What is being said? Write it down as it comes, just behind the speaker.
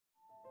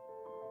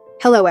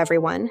Hello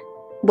everyone,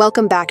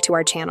 welcome back to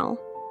our channel.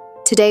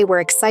 Today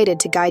we're excited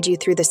to guide you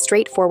through the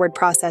straightforward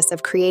process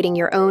of creating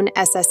your own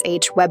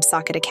SSH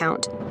Websocket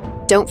account.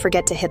 Don't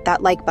forget to hit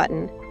that like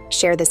button,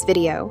 share this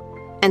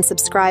video, and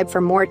subscribe for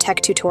more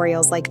tech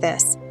tutorials like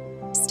this.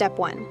 Step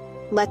 1.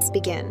 Let's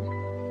begin.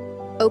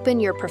 Open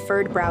your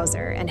preferred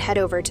browser and head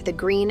over to the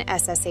green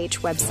SSH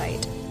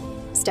website.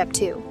 Step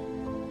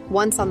 2.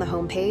 Once on the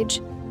home page,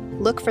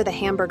 look for the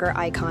hamburger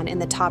icon in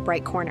the top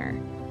right corner.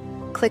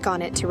 Click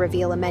on it to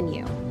reveal a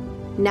menu.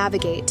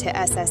 Navigate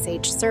to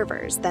SSH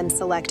servers, then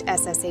select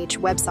SSH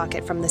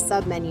Websocket from the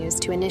submenus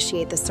to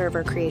initiate the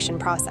server creation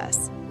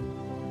process.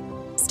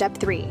 Step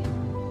 3.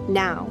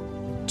 Now,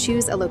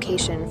 choose a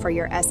location for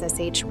your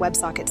SSH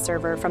Websocket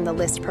server from the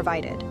list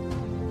provided.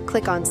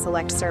 Click on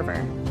Select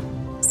Server.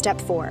 Step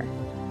 4.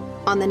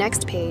 On the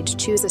next page,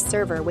 choose a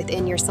server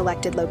within your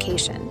selected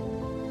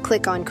location.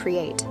 Click on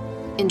Create,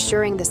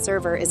 ensuring the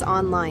server is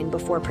online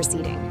before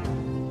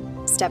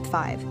proceeding. Step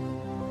 5.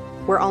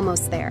 We're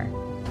almost there.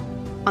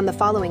 On the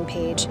following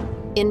page,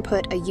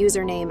 input a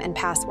username and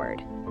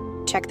password.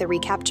 Check the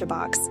recaptcha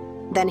box,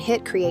 then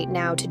hit Create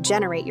Now to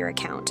generate your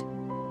account.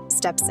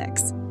 Step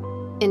 6.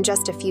 In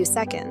just a few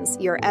seconds,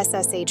 your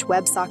SSH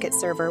Websocket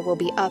server will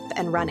be up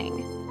and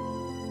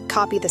running.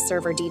 Copy the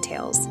server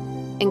details,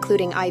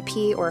 including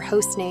IP or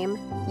hostname,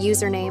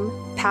 username,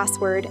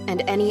 password,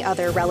 and any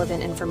other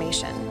relevant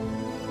information.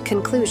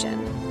 Conclusion.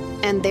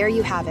 And there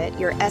you have it,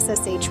 your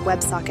SSH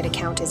Websocket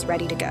account is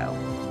ready to go.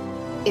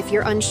 If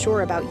you're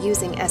unsure about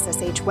using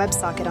SSH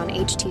Websocket on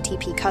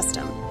HTTP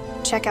Custom,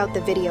 check out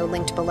the video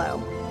linked below.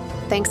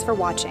 Thanks for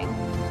watching,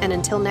 and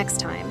until next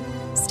time,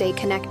 stay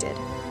connected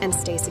and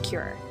stay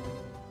secure.